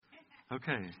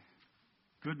Okay.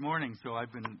 Good morning. So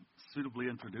I've been suitably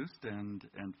introduced and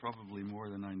probably more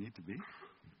than I need to be.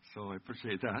 So I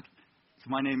appreciate that. So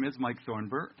my name is Mike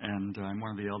Thornber, and I'm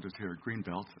one of the elders here at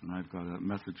Greenbelt, and I've got a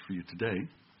message for you today.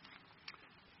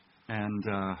 And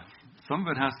some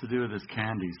of it has to do with this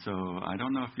candy, so I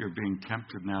don't know if you're being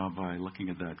tempted now by looking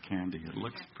at that candy. It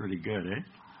looks pretty good, eh?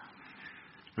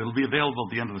 It'll be available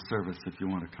at the end of the service if you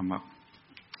want to come up.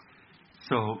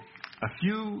 So a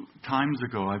few times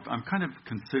ago, I'm kind of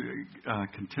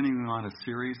continuing on a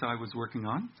series I was working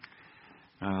on,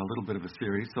 a little bit of a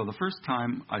series. So the first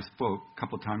time I spoke a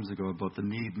couple of times ago about the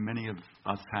need many of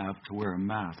us have to wear a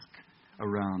mask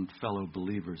around fellow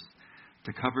believers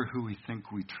to cover who we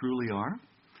think we truly are,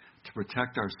 to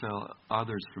protect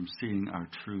others from seeing our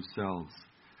true selves.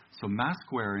 So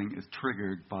mask wearing is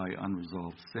triggered by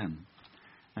unresolved sin,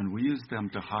 and we use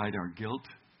them to hide our guilt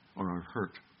or our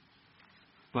hurt.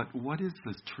 But what is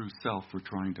this true self we're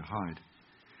trying to hide?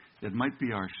 It might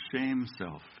be our shame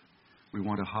self. We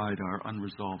want to hide our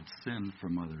unresolved sin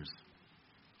from others.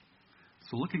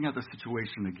 So looking at the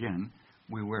situation again,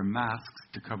 we wear masks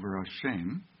to cover our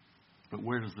shame, but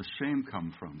where does the shame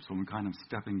come from? So we're kind of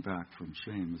stepping back from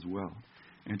shame as well.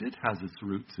 And it has its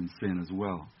roots in sin as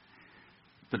well.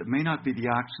 But it may not be the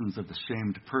actions of the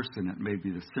shamed person. It may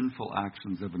be the sinful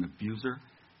actions of an abuser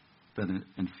that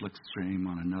inflicts shame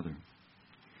on another.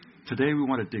 Today we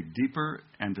want to dig deeper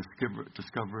and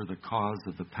discover the cause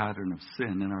of the pattern of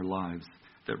sin in our lives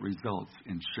that results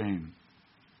in shame.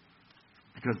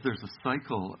 Because there's a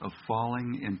cycle of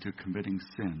falling into committing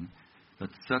sin that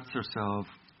sets ourselves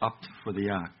up for the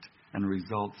act and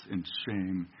results in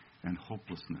shame and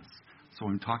hopelessness. So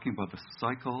I'm talking about the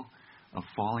cycle of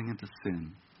falling into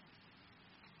sin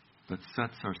that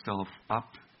sets ourselves up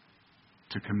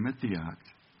to commit the act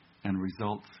and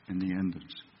results in the end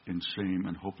in shame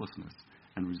and hopelessness,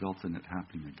 and results in it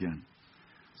happening again.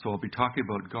 So I'll be talking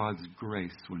about God's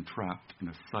grace when trapped in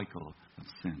a cycle of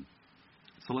sin.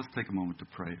 So let's take a moment to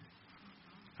pray.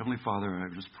 Heavenly Father,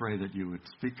 I just pray that you would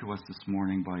speak to us this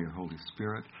morning by your Holy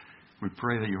Spirit. We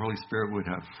pray that your Holy Spirit would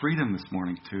have freedom this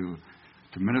morning to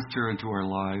minister into our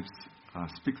lives.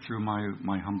 Speak through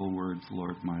my humble words,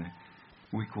 Lord, my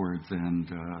weak words, and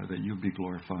that you be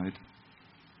glorified.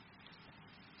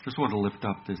 Just want to lift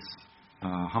up this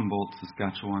Humboldt,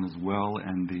 Saskatchewan as well,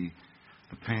 and the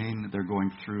pain they're going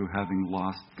through having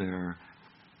lost their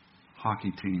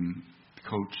hockey team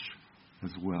coach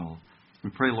as well. We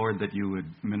pray, Lord, that you would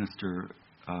minister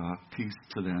peace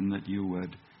to them, that you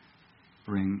would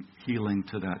bring healing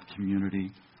to that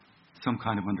community, some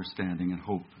kind of understanding and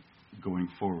hope going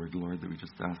forward, Lord, that we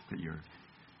just ask that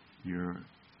your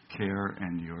care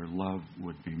and your love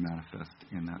would be manifest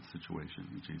in that situation.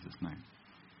 In Jesus' name.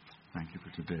 Thank you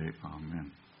for today.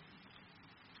 Amen.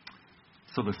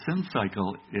 So the sin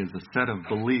cycle is a set of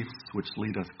beliefs which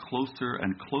lead us closer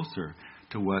and closer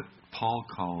to what Paul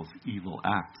calls evil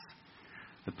acts.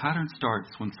 The pattern starts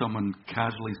when someone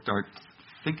casually starts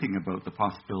thinking about the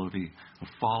possibility of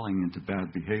falling into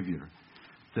bad behavior,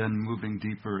 then moving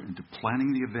deeper into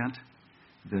planning the event,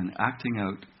 then acting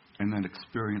out, and then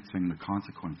experiencing the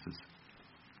consequences.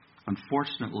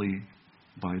 Unfortunately,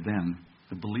 by then,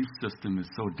 the belief system is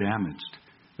so damaged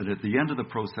that at the end of the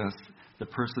process, the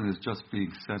person is just being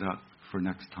set up for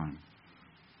next time.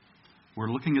 We're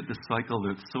looking at this cycle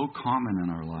that's so common in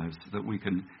our lives that we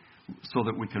can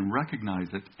recognize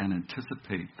it and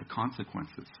anticipate the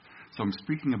consequences. So I'm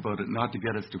speaking about it not to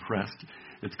get us depressed.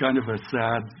 It's kind of a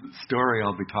sad story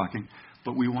I'll be talking,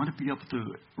 but we want to be able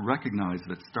to recognize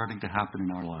that it's starting to happen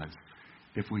in our lives.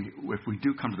 If we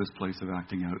do come to this place of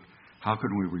acting out, how can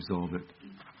we resolve it?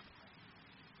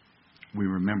 We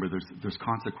remember there's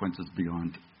consequences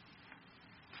beyond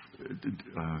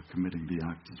committing the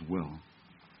act as well.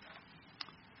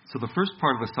 So the first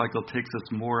part of the cycle takes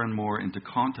us more and more into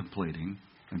contemplating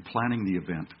and planning the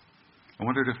event. I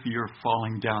wondered if you're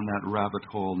falling down that rabbit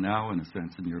hole now, in a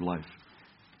sense, in your life.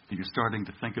 That you're starting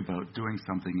to think about doing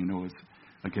something you know is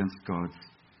against God's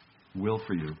will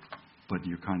for you, but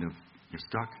you're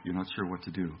stuck. You're not sure what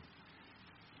to do.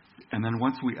 And then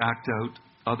once we act out,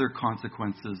 other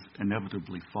consequences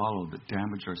inevitably follow that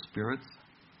damage our spirits,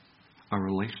 our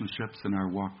relationships, and our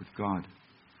walk with God.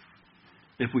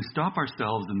 If we stop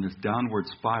ourselves in this downward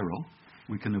spiral,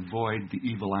 we can avoid the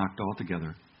evil act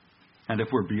altogether. And if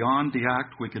we're beyond the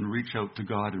act, we can reach out to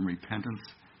God in repentance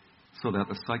so that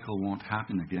the cycle won't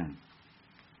happen again.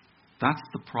 That's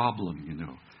the problem, you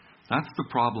know. That's the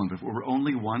problem. If we're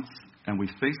only once and we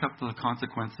face up to the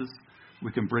consequences,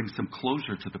 we can bring some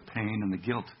closure to the pain and the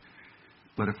guilt.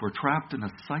 But if we're trapped in a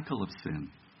cycle of sin,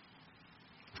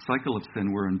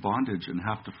 we're in bondage and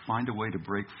have to find a way to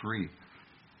break free.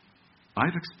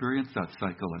 I've experienced that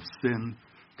cycle of sin,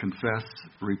 confess,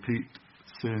 repeat,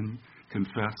 sin,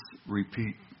 confess,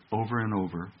 repeat, over and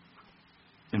over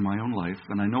in my own life.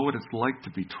 And I know what it's like to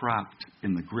be trapped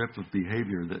in the grip of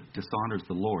behavior that dishonors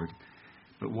the Lord,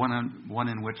 but one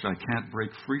in which I can't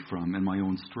break free from in my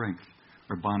own strength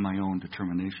or by my own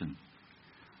determination.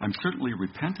 I'm certainly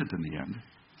repentant in the end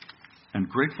and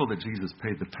grateful that Jesus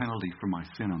paid the penalty for my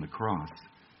sin on the cross.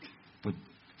 But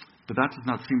that does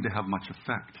not seem to have much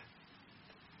effect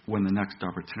when the next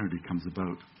opportunity comes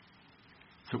about.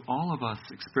 So all of us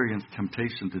experience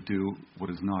temptation to do what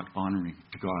is not honoring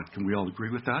to God. Can we all agree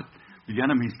with that? The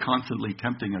enemy is constantly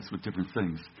tempting us with different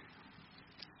things.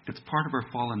 It's part of our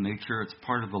fallen nature. It's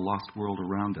part of the lost world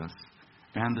around us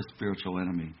and the spiritual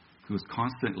enemy who is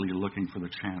constantly looking for the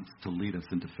chance to lead us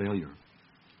into failure.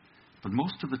 But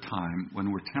most of the time,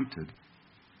 when we're tempted,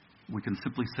 we can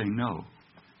simply say no,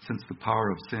 since the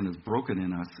power of sin is broken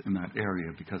in us in that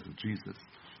area because of Jesus.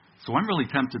 So I'm really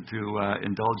tempted to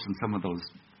indulge in some of those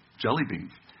jelly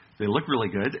beans. They look really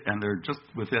good, and they're just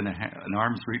within an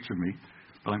arm's reach of me.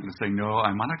 But I'm going to say, no,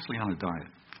 I'm actually on a diet.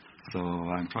 So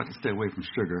I'm trying to stay away from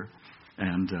sugar.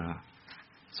 And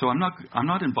so I'm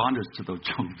not in bondage to those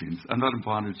jelly beans. I'm not in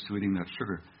bondage to eating that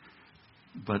sugar.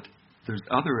 But there's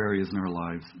other areas in our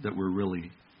lives that we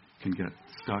really can get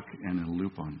stuck and in a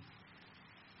loop on.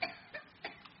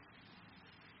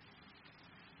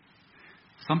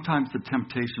 Sometimes the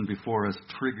temptation before us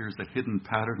triggers a hidden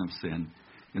pattern of sin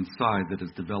inside that has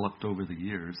developed over the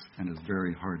years and is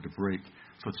very hard to break.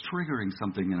 So it's triggering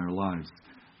something in our lives,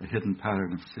 a hidden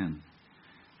pattern of sin.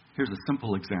 Here's a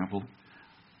simple example.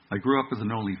 I grew up as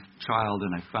an only child,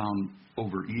 and I found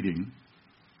overeating,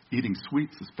 eating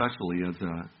sweets especially, as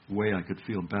a way I could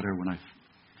feel better when I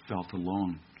felt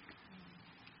alone.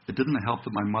 It didn't help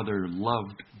that my mother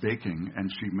loved baking, and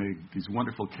she made these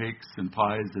wonderful cakes and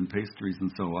pies and pastries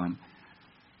and so on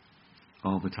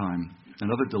all the time, and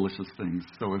other delicious things.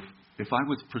 So if I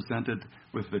was presented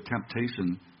with the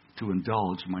temptation to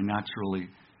indulge, my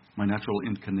natural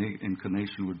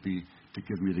inclination would be to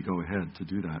give me the go-ahead to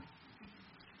do that.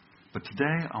 But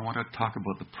today I want to talk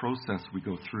about the process we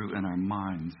go through in our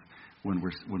minds when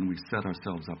we set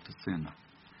ourselves up to sin.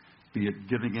 Be it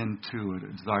giving in to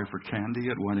a desire for candy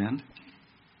at one end,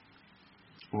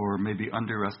 or maybe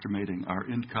underestimating our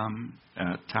income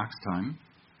at tax time,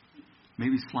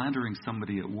 maybe slandering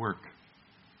somebody at work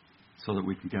so that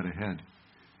we can get ahead,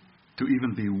 to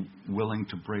even be willing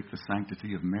to break the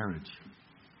sanctity of marriage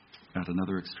at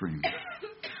another extreme.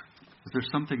 Is there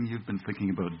something you've been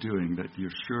thinking about doing that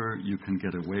you're sure you can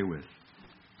get away with,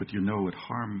 but you know would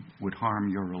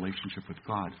harm your relationship with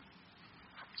God?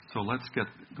 So let's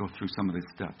go through some of these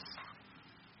steps.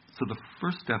 So the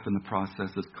first step in the process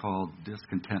is called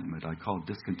discontentment. I call it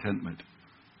discontentment.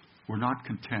 We're not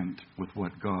content with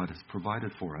what God has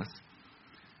provided for us.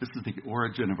 This is the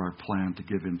origin of our plan to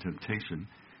give in temptation.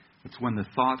 It's when the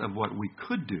thought of what we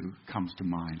could do comes to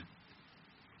mind.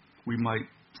 We might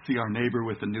see our neighbor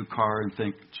with a new car and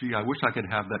think, gee, I wish I could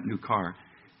have that new car,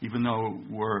 even though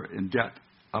we're in debt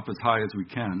up as high as we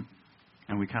can,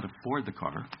 and we can't afford the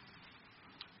car.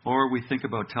 Or we think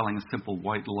about telling a simple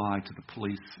white lie to the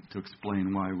police to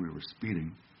explain why we were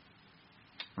speeding.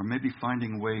 Or maybe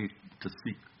finding a way to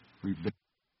seek revenge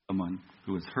on someone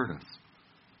who has hurt us.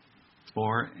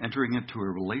 Or entering into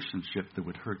a relationship that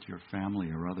would hurt your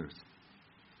family or others.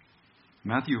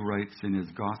 Matthew writes in his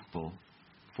gospel,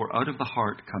 "For out of the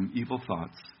heart come evil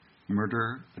thoughts,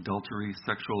 murder, adultery,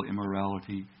 sexual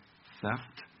immorality,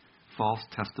 theft, false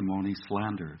testimony,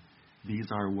 slander.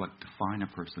 These are what define a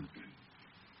person."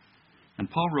 And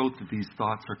Paul wrote that these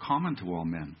thoughts are common to all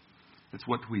men. It's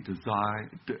what we decide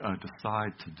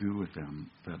to do with them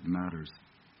that matters.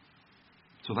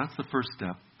 So that's the first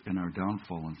step in our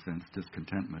downfall, in a sense,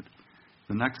 discontentment.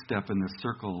 The next step in this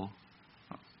circle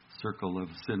of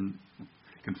sin,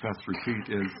 confess, repeat,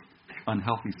 is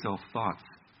unhealthy self-thoughts.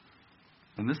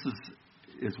 And this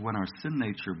is when our sin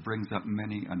nature brings up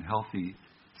many unhealthy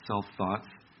self-thoughts.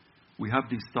 We have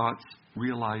these thoughts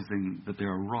realizing that they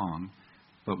are wrong,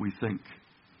 but we think,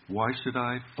 why should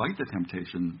I fight the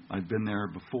temptation? I've been there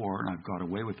before and I've got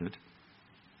away with it.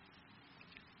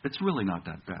 It's really not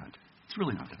that bad. It's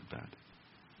really not that bad.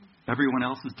 Everyone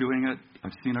else is doing it.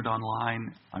 I've seen it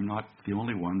online. I'm not the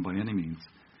only one by any means.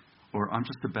 Or I'm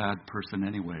just a bad person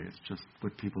anyway. It's just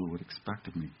what people would expect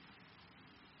of me.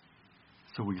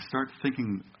 So we start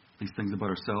thinking these things about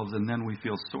ourselves, and then we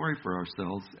feel sorry for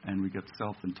ourselves, and we get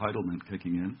self-entitlement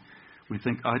kicking in. We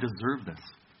think, I deserve this.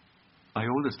 I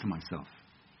owe this to myself.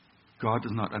 God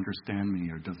does not understand me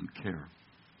or doesn't care.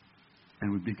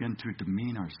 And we begin to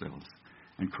demean ourselves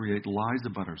and create lies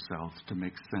about ourselves to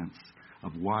make sense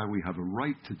of why we have a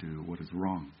right to do what is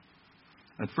wrong.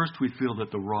 At first we feel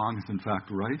that the wrong is in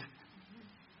fact right.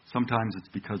 Sometimes it's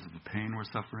because of the pain we're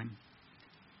suffering.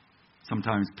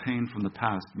 Sometimes pain from the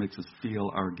past makes us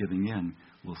feel our giving in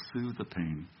will soothe the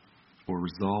pain or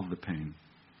resolve the pain.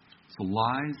 So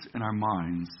lies in our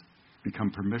minds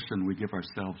become permission we give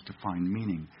ourselves to find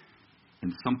meaning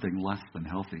in something less than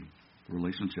healthy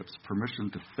relationships.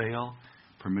 Permission to fail,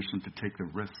 permission to take the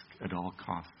risk at all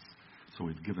costs. So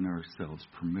we've given ourselves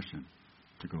permission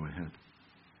to go ahead.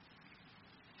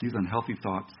 These unhealthy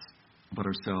thoughts about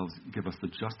ourselves give us the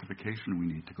justification we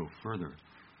need to go further.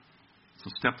 So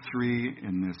step 3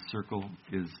 in this circle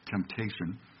is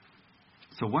temptation.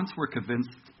 So once we're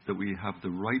convinced that we have the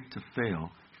right to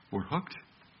fail, we're hooked.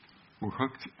 We're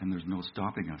hooked and there's no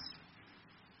stopping us.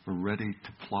 We're ready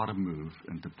to plot a move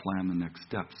and to plan the next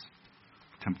steps.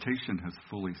 Temptation has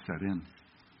fully set in.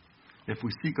 If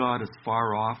we see God as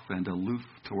far off and aloof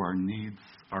to our needs,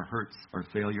 our hurts, our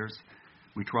failures,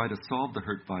 we try to solve the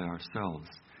hurt by ourselves,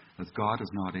 as God is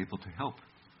not able to help.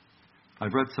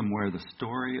 I've read somewhere the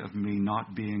story of me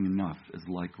not being enough is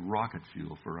like rocket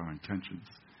fuel for our intentions.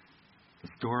 The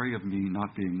story of me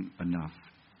not being enough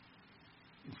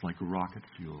is like rocket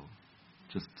fuel,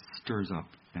 just stirs up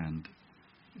and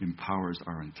empowers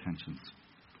our intentions.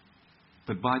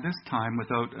 But by this time,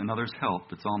 without another's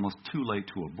help, it's almost too late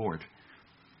to abort.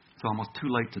 It's almost too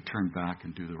late to turn back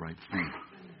and do the right thing.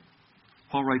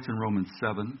 Paul writes in Romans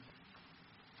 7,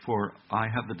 "For I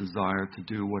have the desire to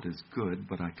do what is good,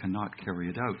 but I cannot carry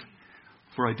it out.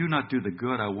 For I do not do the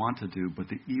good I want to do, but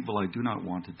the evil I do not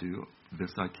want to do,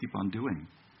 this I keep on doing.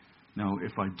 Now,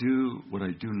 if I do what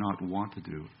I do not want to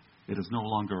do, it is no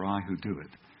longer I who do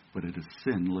it, but it is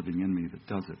sin living in me that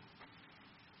does it.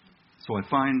 So I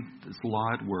find this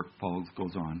law at work," Paul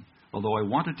goes on, "although I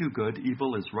want to do good,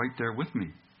 evil is right there with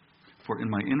me. For in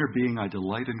my inner being I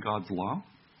delight in God's law,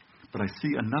 but I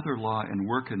see another law and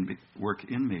work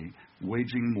in me,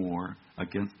 waging war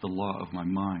against the law of my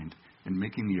mind and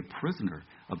making me a prisoner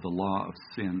of the law of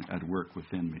sin at work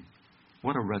within me.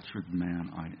 What a wretched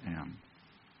man I am."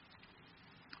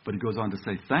 But he goes on to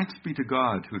say, "Thanks be to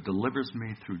God who delivers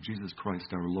me through Jesus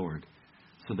Christ our Lord.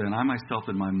 So then I myself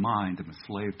in my mind am a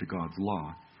slave to God's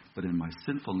law, but in my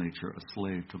sinful nature a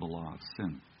slave to the law of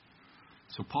sin."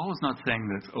 So Paul is not saying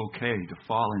that it's okay to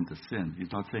fall into sin.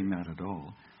 He's not saying that at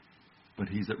all. But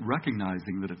he's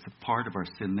recognizing that it's a part of our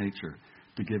sin nature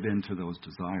to give in to those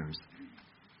desires.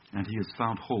 And he has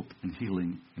found hope and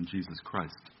healing in Jesus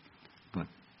Christ. But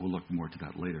we'll look more to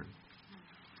that later.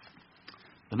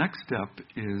 The next step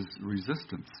is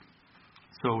resistance.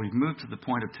 So we've moved to the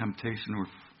point of temptation. We're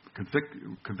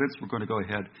convinced we're going to go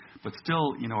ahead. But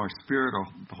still, our spirit, or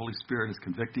the Holy Spirit is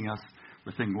convicting us.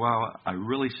 We're thinking, wow, I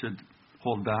really should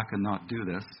hold back and not do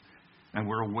this. And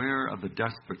we're aware of the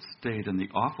desperate state and the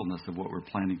awfulness of what we're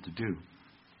planning to do.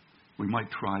 We might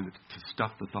try to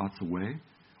stuff the thoughts away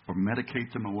or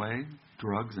medicate them away,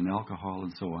 drugs and alcohol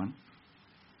and so on,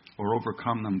 or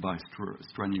overcome them by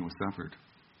strenuous effort.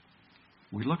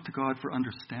 We look to God for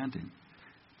understanding,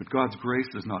 but God's grace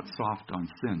is not soft on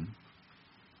sin.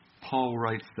 Paul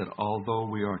writes that although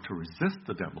we are to resist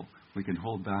the devil, we can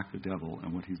hold back the devil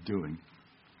and what he's doing.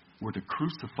 We're to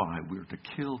crucify, we're to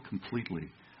kill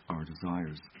completely our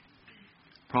desires.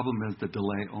 Problem is the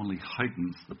delay only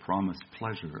heightens the promised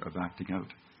pleasure of acting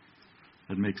out.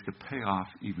 It makes the payoff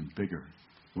even bigger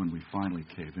when we finally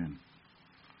cave in.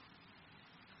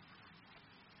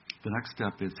 The next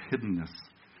step is hiddenness.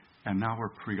 And now we're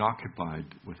preoccupied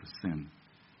with the sin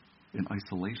in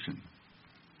isolation.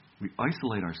 We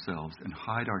isolate ourselves and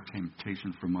hide our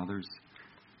temptation from others,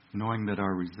 knowing that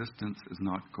our resistance is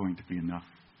not going to be enough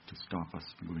to stop us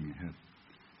moving ahead.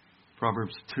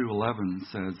 Proverbs 2:11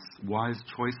 says, "Wise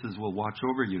choices will watch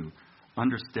over you.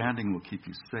 Understanding will keep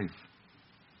you safe."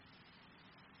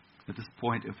 At this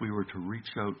point, if we were to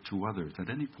reach out to others, at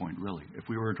any point really, if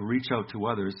we were to reach out to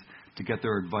others to get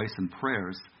their advice and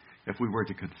prayers, if we were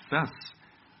to confess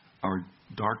our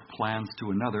dark plans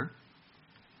to another,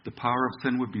 the power of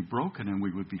sin would be broken and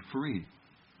we would be free.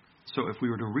 So if we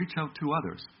were to reach out to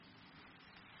others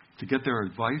to get their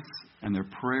advice and their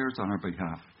prayers on our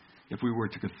behalf, if we were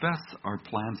to confess our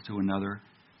plans to another,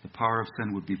 the power of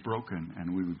sin would be broken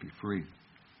and we would be free.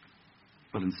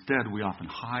 But instead, we often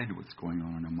hide what's going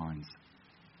on in our minds.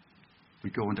 We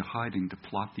go into hiding to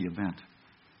plot the event.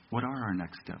 What are our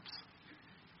next steps?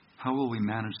 How will we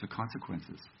manage the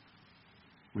consequences?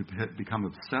 We've become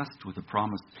obsessed with the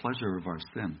promised pleasure of our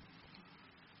sin.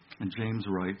 And James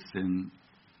writes in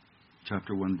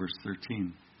chapter 1, verse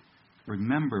 13,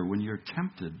 "Remember, when you're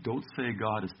tempted, don't say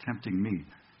God is tempting me.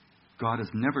 God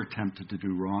is never tempted to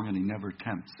do wrong, and he never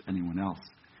tempts anyone else.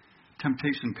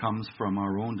 Temptation comes from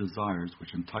our own desires,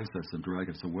 which entice us and drag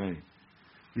us away.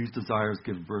 These desires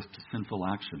give birth to sinful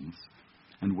actions,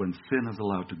 and when sin is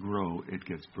allowed to grow, it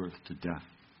gives birth to death.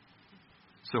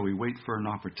 So we wait for an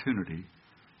opportunity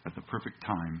at the perfect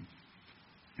time,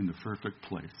 in the perfect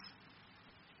place,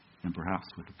 and perhaps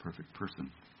with the perfect person.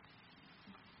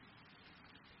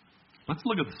 Let's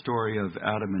look at the story of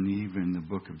Adam and Eve in the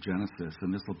book of Genesis,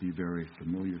 and this will be very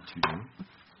familiar to you.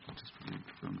 I'll just read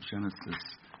from Genesis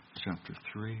chapter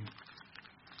 3,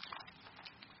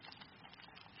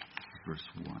 verse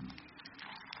 1.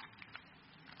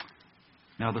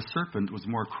 Now the serpent was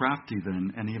more crafty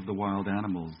than any of the wild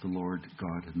animals the Lord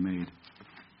God had made.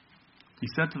 He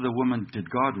said to the woman, "Did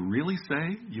God really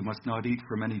say, 'You must not eat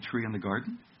from any tree in the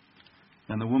garden?'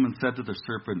 And the woman said to the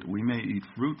serpent, 'We may eat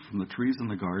fruit from the trees in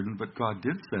the garden, but God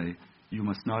did say, you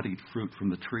must not eat fruit from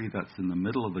the tree that's in the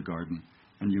middle of the garden,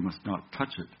 and you must not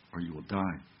touch it, or you will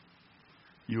die.'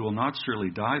 'You will not surely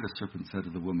die,' the serpent said to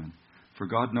the woman, 'for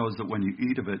God knows that when you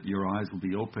eat of it, your eyes will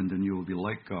be opened, and you will be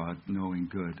like God, knowing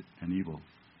good and evil.'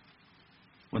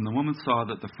 When the woman saw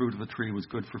that the fruit of the tree was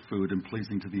good for food and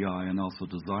pleasing to the eye, and also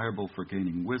desirable for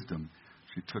gaining wisdom,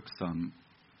 she took some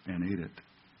and ate it.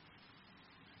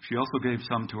 She also gave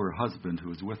some to her husband who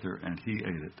was with her, and he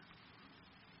ate it."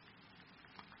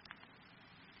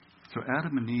 So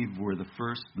Adam and Eve were the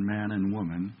first man and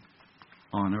woman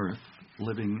on earth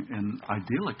living an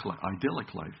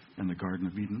idyllic life in the Garden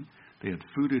of Eden. They had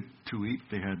food to eat,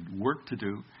 they had work to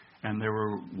do, and they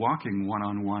were walking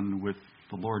one-on-one with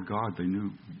the Lord God. They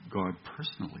knew God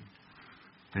personally.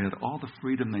 They had all the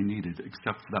freedom they needed,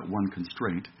 except for that one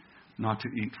constraint, not to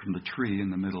eat from the tree in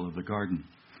the middle of the garden.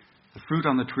 The fruit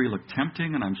on the tree looked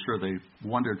tempting, and I'm sure they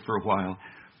wondered for a while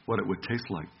what it would taste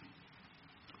like.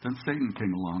 Then Satan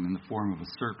came along in the form of a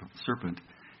serpent,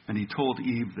 and he told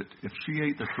Eve that if she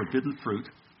ate the forbidden fruit,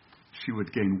 she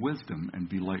would gain wisdom and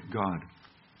be like God.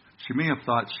 She may have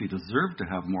thought she deserved to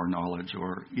have more knowledge,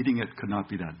 or eating it could not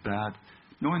be that bad,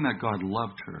 knowing that God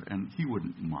loved her, and he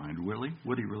wouldn't mind, will he?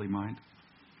 Would he really mind?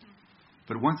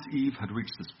 But once Eve had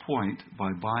reached this point,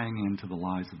 by buying into the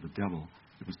lies of the devil,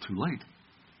 it was too late.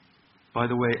 By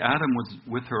the way, Adam was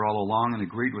with her all along and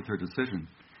agreed with her decision.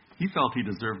 He felt he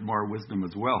deserved more wisdom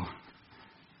as well.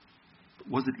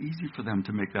 Was it easy for them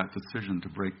to make that decision to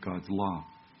break God's law?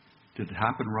 Did it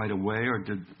happen right away, or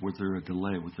was there a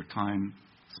delay? Was there time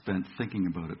spent thinking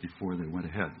about it before they went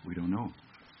ahead? We don't know.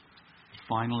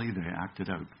 Finally, they acted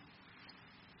out.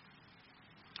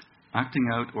 Acting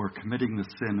out or committing the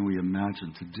sin we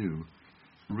imagine to do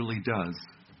really does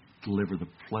deliver the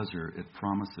pleasure it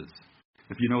promises.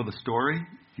 If you know the story,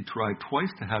 he tried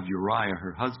twice to have Uriah,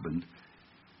 her husband,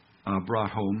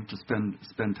 brought home to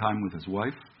spend time with his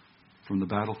wife from the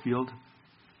battlefield.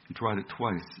 He tried it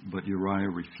twice, but Uriah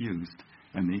refused.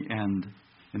 And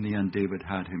in the end, David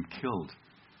had him killed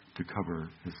to cover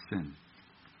his sin.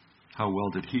 How well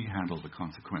did he handle the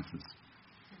consequences?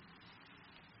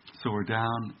 So we're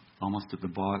down almost at the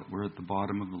bottom. We're at the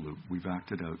bottom of the loop. We've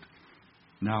acted out.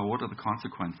 Now, what are the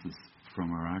consequences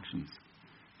from our actions?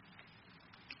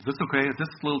 Is this okay? Is this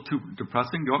a little too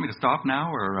depressing? Do you want me to stop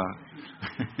now? Or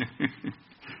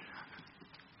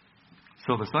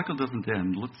So the cycle doesn't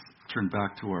end. Let's turn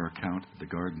back to our account of the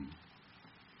garden.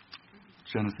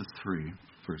 Genesis 3,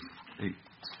 verse 8.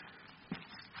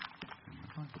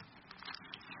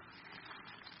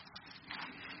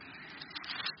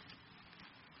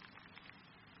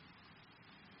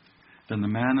 Then the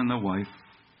man and the wife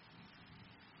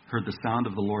heard the sound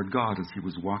of the Lord God as he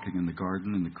was walking in the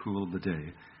garden in the cool of the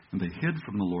day, and they hid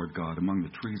from the Lord God among the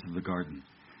trees of the garden.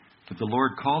 But the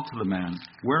Lord called to the man,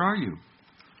 "Where are you?"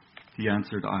 He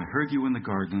answered, "I heard you in the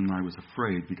garden, and I was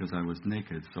afraid because I was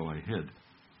naked, so I hid."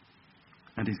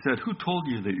 And he said, "Who told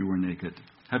you that you were naked?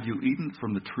 Have you eaten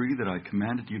from the tree that I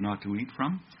commanded you not to eat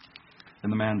from?"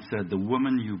 And the man said, The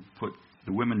woman you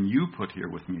put here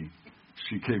with me,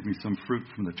 she gave me some fruit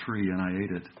from the tree, and I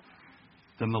ate it."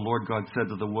 Then the Lord God said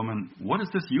to the woman, "What is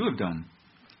this you have done?"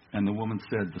 And the woman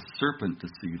said, "The serpent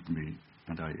deceived me,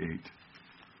 and I ate."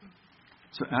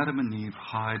 So Adam and Eve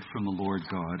hide from the Lord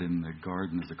God in the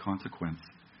garden as a consequence.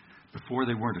 Before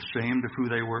they weren't ashamed of who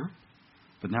they were,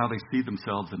 but now they see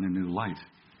themselves in a new light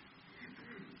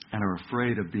and are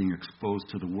afraid of being exposed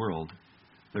to the world.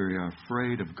 They are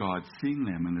afraid of God seeing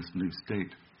them in this new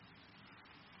state.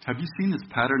 Have you seen this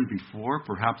pattern before,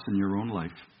 perhaps in your own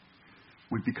life?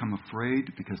 We become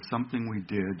afraid because something we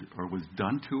did or was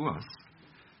done to us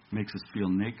makes us feel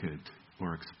naked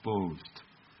or exposed.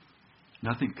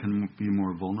 Nothing can be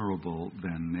more vulnerable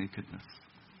than nakedness.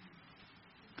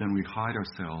 Then we hide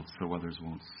ourselves so others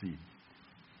won't see.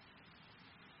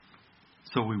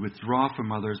 So we withdraw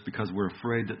from others because we're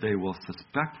afraid that they will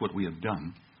suspect what we have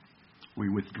done. We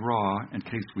withdraw in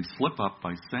case we slip up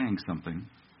by saying something.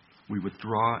 We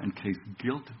withdraw in case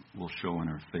guilt will show on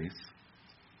our face.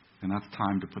 And that's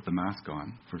time to put the mask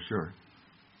on, for sure.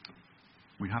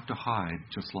 We have to hide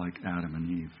just like Adam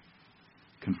and Eve.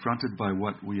 Confronted by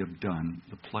what we have done,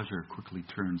 the pleasure quickly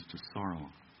turns to sorrow.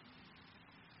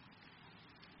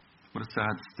 What a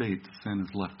sad state sin has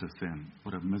left us in.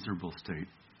 What a miserable state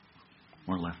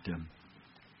we're left in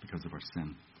because of our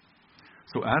sin.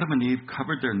 So Adam and Eve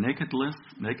covered their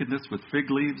nakedness with fig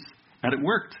leaves, and it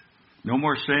worked. No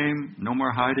more shame, no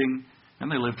more hiding,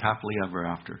 and they lived happily ever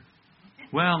after.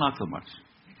 Well, not so much.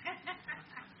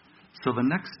 So the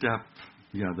next step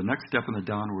in the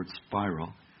downward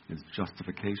spiral is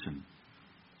justification.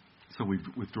 So we've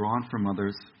withdrawn from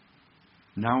others.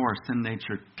 Now our sin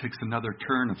nature takes another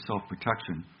turn of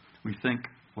self-protection. We think,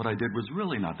 what I did was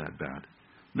really not that bad.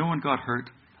 No one got hurt.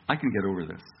 I can get over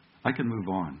this. I can move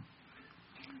on.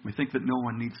 We think that no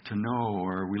one needs to know,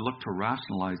 or we look to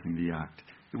rationalizing the act.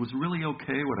 It was really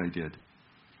okay what I did.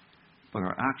 But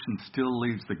our action still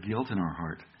leaves the guilt in our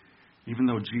heart. Even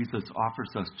though Jesus offers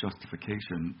us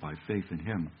justification by faith in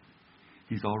Him,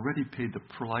 He's already paid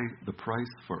the price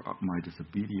for my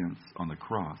disobedience on the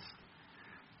cross.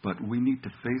 But we need to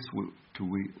face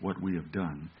what we have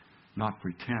done, not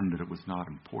pretend that it was not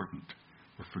important.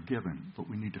 We're forgiven, but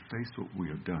we need to face what we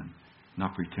have done,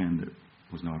 not pretend that it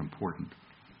was not important.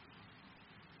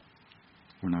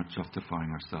 We're not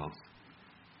justifying ourselves.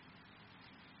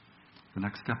 The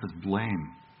next step is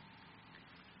blame.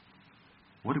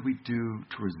 What do we do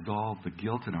to resolve the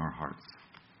guilt in our hearts?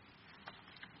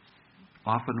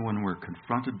 Often when we're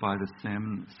confronted by the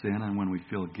sin and when we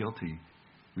feel guilty,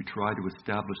 we try to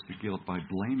establish the guilt by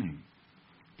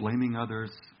blaming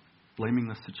others, blaming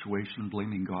the situation,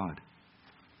 blaming God.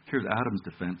 Here's Adam's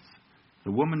defense.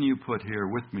 The woman you put here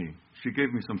with me, she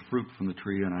gave me some fruit from the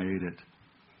tree and I ate it.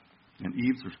 And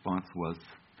Eve's response was,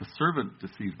 the servant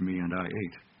deceived me and I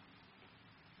ate.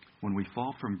 When we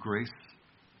fall from grace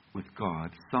with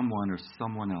God, someone or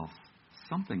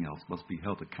something else must be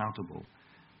held accountable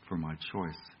for my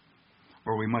choice.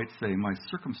 Or we might say, my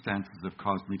circumstances have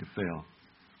caused me to fail.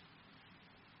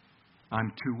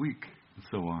 I'm too weak, and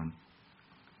so on.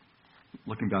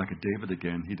 Looking back at David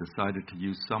again, he decided to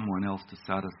use someone else to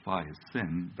satisfy his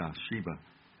sin, Bathsheba.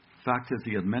 Fact is,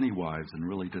 he had many wives and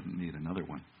really didn't need another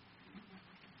one.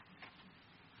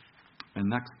 And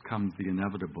next comes the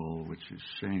inevitable, which is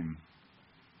shame.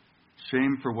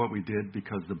 Shame for what we did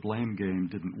because the blame game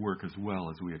didn't work as well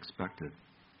as we expected.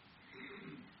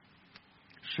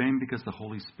 Shame because the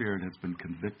Holy Spirit has been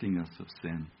convicting us of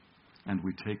sin, and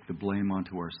we take the blame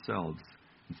onto ourselves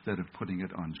instead of putting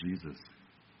it on Jesus,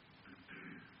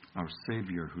 our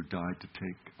Savior who died to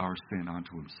take our sin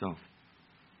onto Himself.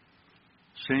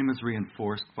 Shame is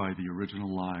reinforced by the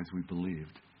original lies we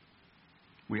believed.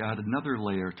 We add another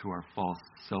layer to our false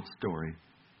self-story,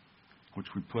 which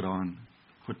we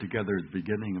put together at the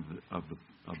beginning of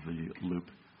the loop.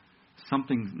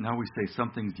 Now we say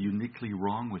something's uniquely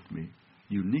wrong with me.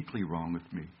 Uniquely wrong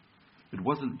with me. It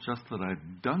wasn't just that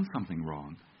I've done something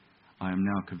wrong. I am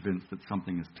now convinced that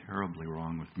something is terribly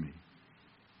wrong with me.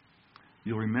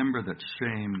 You'll remember that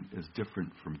shame is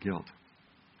different from guilt.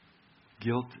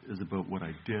 Guilt is about what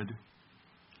I did.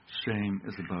 Shame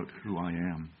is about who I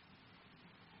am.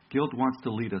 Guilt wants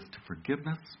to lead us to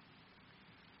forgiveness.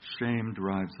 Shame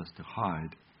drives us to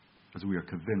hide, as we are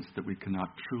convinced that we cannot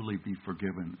truly be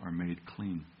forgiven or made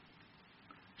clean.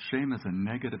 Shame is a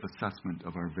negative assessment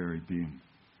of our very being.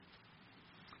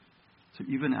 So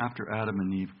even after Adam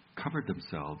and Eve covered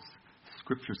themselves,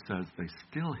 Scripture says they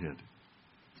still hid.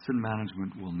 Sin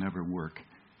management will never work,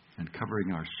 and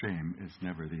covering our shame is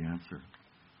never the answer.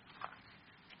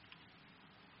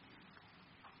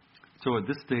 So at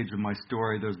this stage of my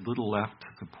story, there's little left to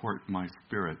support my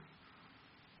spirit.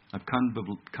 I've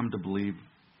come to believe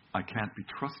I can't be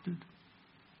trusted.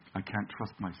 I can't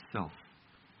trust myself.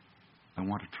 I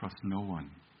want to trust no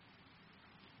one.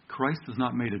 Christ has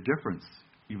not made a difference,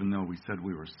 even though we said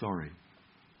we were sorry.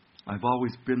 I've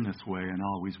always been this way and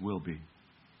always will be.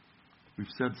 We've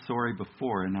said sorry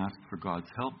before and asked for God's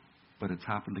help, but it's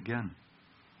happened again.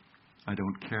 I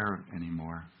don't care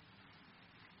anymore.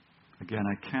 Again,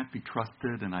 I can't be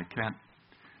trusted and I can't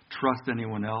trust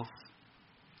anyone else,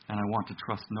 and I want to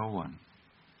trust no one.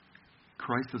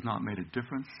 Christ has not made a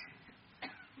difference.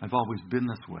 I've always been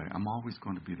this way. I'm always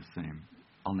going to be the same.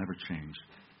 I'll never change.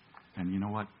 And you know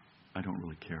what? I don't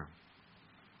really care.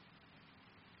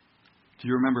 Do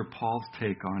you remember Paul's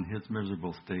take on his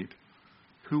miserable state?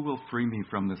 Who will free me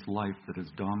from this life that is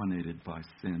dominated by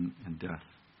sin and death?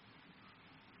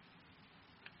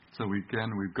 So we've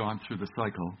gone through the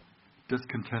cycle: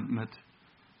 discontentment,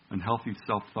 unhealthy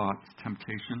self-thoughts,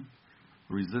 temptation,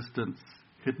 resistance,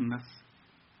 hiddenness,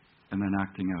 and then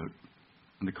acting out.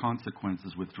 And the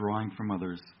consequences: withdrawing from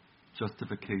others,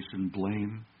 justification,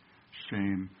 blame,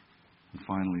 shame, and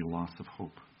finally loss of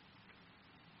hope.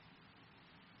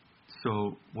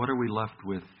 So what are we left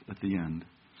with at the end?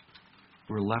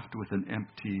 We're left with an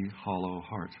empty, hollow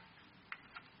heart.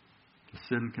 The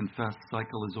sin-confess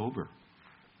cycle is over.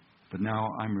 But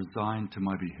now I'm resigned to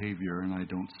my behavior and I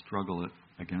don't struggle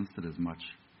against it as much.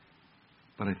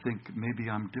 But I think maybe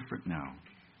I'm different now.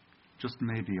 Just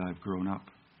maybe I've grown up.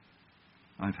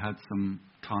 I've had some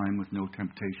time with no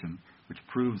temptation, which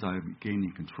proves I'm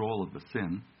gaining control of the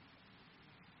sin.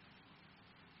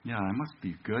 Yeah, I must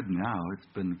be good now. It's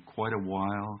been quite a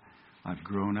while. I've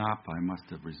grown up. I must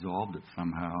have resolved it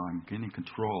somehow. I'm gaining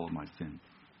control of my sin.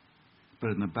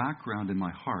 But in the background in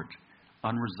my heart,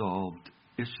 unresolved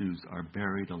issues are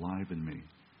buried alive in me.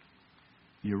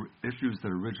 The issues that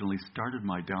originally started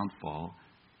my downfall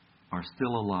are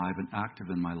still alive and active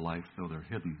in my life, though they're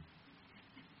hidden.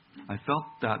 I've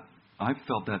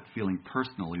felt that feeling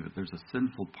personally, that there's a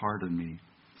sinful part in me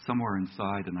somewhere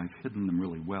inside, and I've hidden them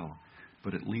really well.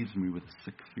 But it leaves me with a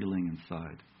sick feeling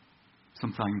inside.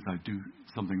 Sometimes I do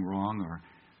something wrong or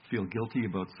feel guilty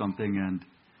about something, and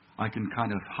I can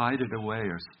kind of hide it away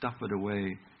or stuff it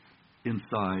away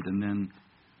inside, and then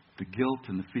the guilt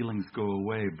and the feelings go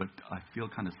away, but I feel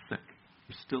kind of sick.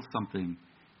 There's still something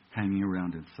hanging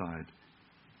around inside.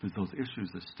 Because those issues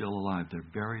are still alive. They're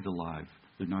buried alive.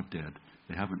 They're not dead.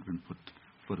 They haven't been put to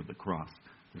the foot of the cross.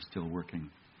 They're still working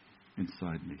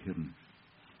inside me, hidden.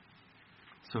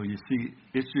 So you see,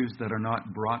 issues that are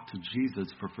not brought to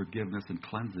Jesus for forgiveness and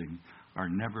cleansing are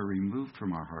never removed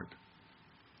from our heart.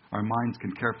 Our minds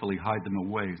can carefully hide them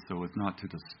away so as not to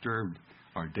disturb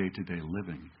our day-to-day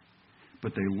living.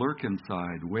 But they lurk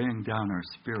inside, weighing down our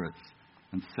spirits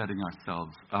and setting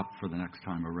ourselves up for the next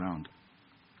time around.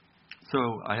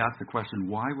 So I ask the question,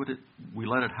 why would we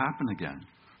let it happen again?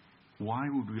 Why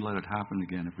would we let it happen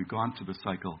again? If we've gone through the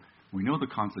cycle, we know the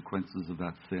consequences of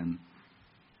that sin.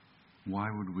 Why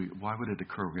would it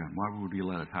occur again? Why would we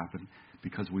let it happen?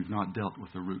 Because we've not dealt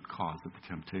with the root cause of the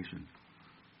temptation.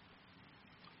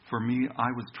 For me,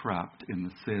 I was trapped in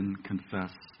the sin,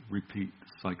 confess, repeat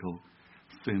cycle.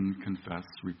 Sin, confess,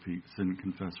 repeat. Sin,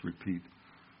 confess, repeat.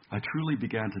 I truly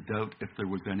began to doubt if there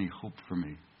was any hope for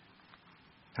me.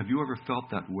 Have you ever felt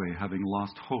that way, having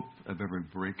lost hope of ever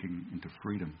breaking into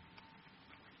freedom?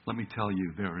 Let me tell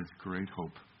you, there is great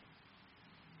hope.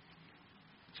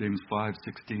 James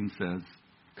 5:16 says,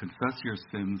 "Confess your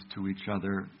sins to each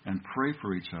other and pray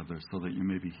for each other so that you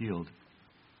may be healed.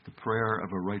 The prayer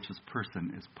of a righteous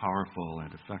person is powerful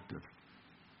and effective."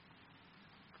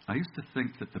 I used to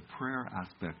think that the prayer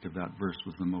aspect of that verse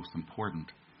was the most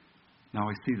important. Now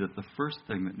I see that the first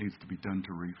thing that needs to be done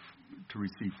to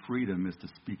receive freedom is to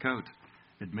speak out,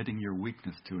 admitting your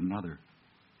weakness to another.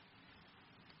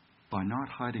 By not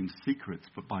hiding secrets,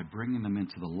 but by bringing them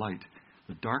into the light,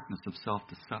 the darkness of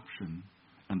self-deception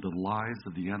and the lies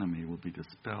of the enemy will be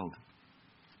dispelled.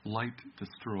 Light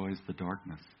destroys the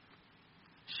darkness.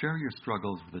 Share your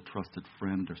struggles with a trusted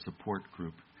friend or support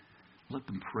group. Let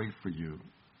them pray for you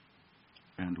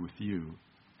and with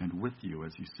you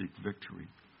as you seek victory.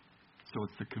 So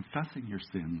it's the confessing your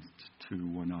sins to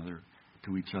one another,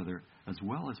 to each other, as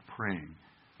well as praying.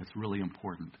 That's really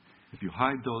important. If you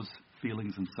hide those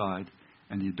feelings inside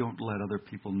and you don't let other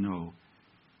people know,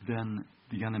 then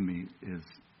the enemy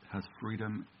has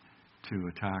freedom to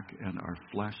attack, and our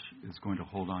flesh is going to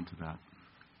hold on to that,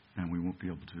 and we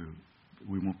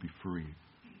won't be free.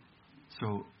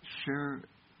 So share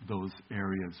those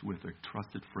areas with a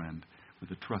trusted friend,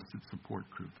 with a trusted support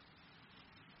group,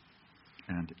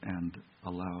 and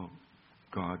allow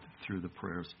God through the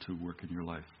prayers to work in your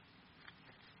life.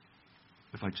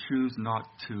 If I choose not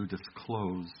to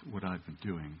disclose what I've been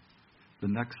doing, the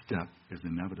next step is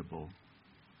inevitable.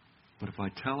 But if I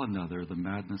tell another, the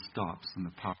madness stops and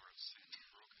the power of sin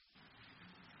is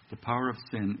broken. The power of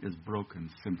sin is broken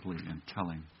simply in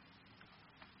telling.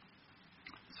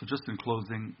 So just in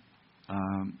closing, I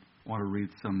want to read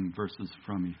some verses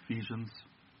from Ephesians.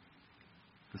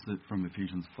 This is from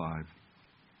Ephesians 5.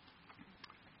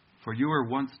 "For you were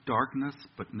once darkness,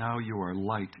 but now you are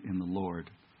light in the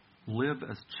Lord. Live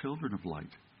as children of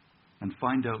light, and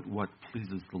find out what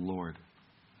pleases the Lord.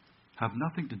 Have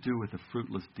nothing to do with the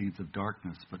fruitless deeds of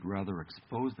darkness, but rather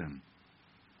expose them.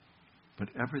 But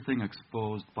everything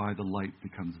exposed by the light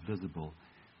becomes visible,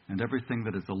 and everything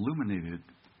that is illuminated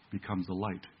becomes a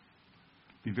light.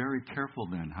 Be very careful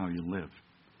then how you live,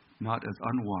 not as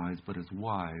unwise, but as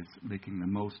wise, making the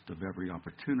most of every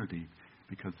opportunity,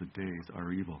 because the days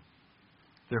are evil.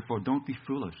 Therefore, don't be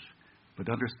foolish, but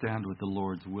understand what the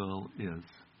Lord's will is.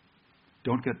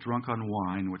 Don't get drunk on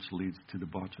wine, which leads to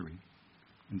debauchery.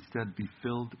 Instead, be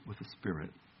filled with the Spirit,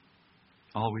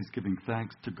 always giving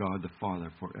thanks to God the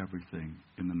Father for everything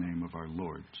in the name of our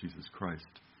Lord Jesus Christ.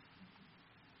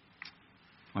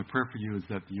 My prayer for you is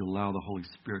that you allow the Holy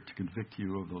Spirit to convict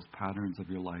you of those patterns of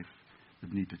your life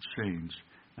that need to change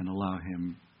and allow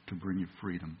Him to bring you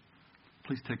freedom.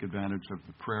 Please take advantage of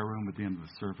the prayer room at the end of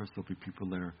the service. There'll be people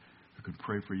there who can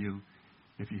pray for you.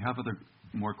 If you have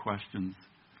more questions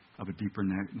of a deeper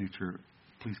nature,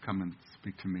 please come and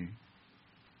speak to me.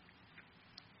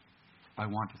 I'd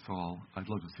love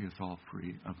to see us all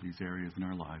free of these areas in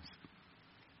our lives.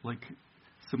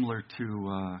 Similar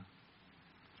to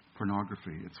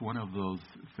pornography, it's one of those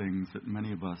things that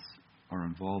many of us are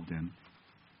involved in.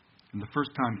 And the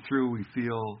first time through, we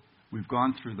feel we've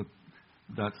gone through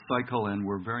that cycle and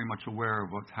we're very much aware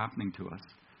of what's happening to us.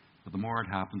 But the more it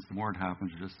happens,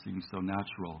 it just seems so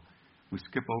natural. We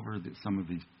skip over some of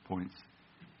these points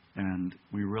and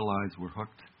we realize we're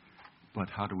hooked, but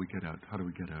how do we get out?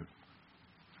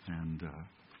 And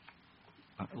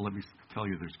let me tell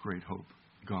you, there's great hope.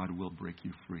 God will break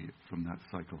you free from that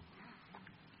cycle.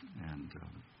 And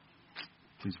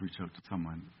please reach out to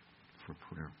someone for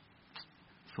prayer.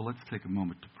 So let's take a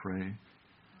moment to pray.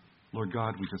 Lord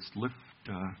God, we just lift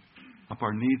up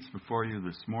our needs before you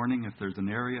this morning. If there's an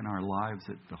area in our lives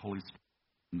that the Holy Spirit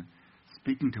is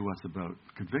speaking to us about,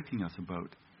 convicting us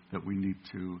about, that we need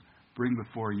to bring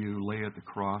before you, lay at the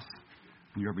cross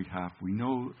on your behalf. We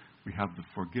know we have the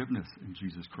forgiveness in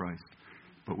Jesus Christ,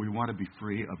 but we want to be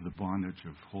free of the bondage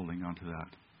of holding on to that.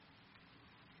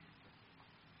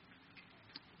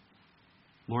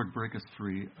 Lord, break us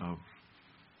free of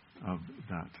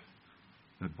that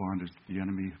bondage that the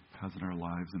enemy has in our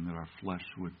lives and that our flesh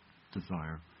would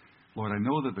desire. Lord, I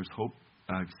know that there's hope.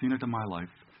 I've seen it in my life.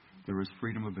 There is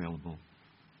freedom available.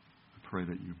 I pray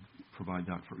that you provide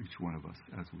that for each one of us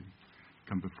as we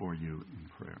come before you in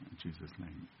prayer. In Jesus'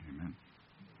 name, amen.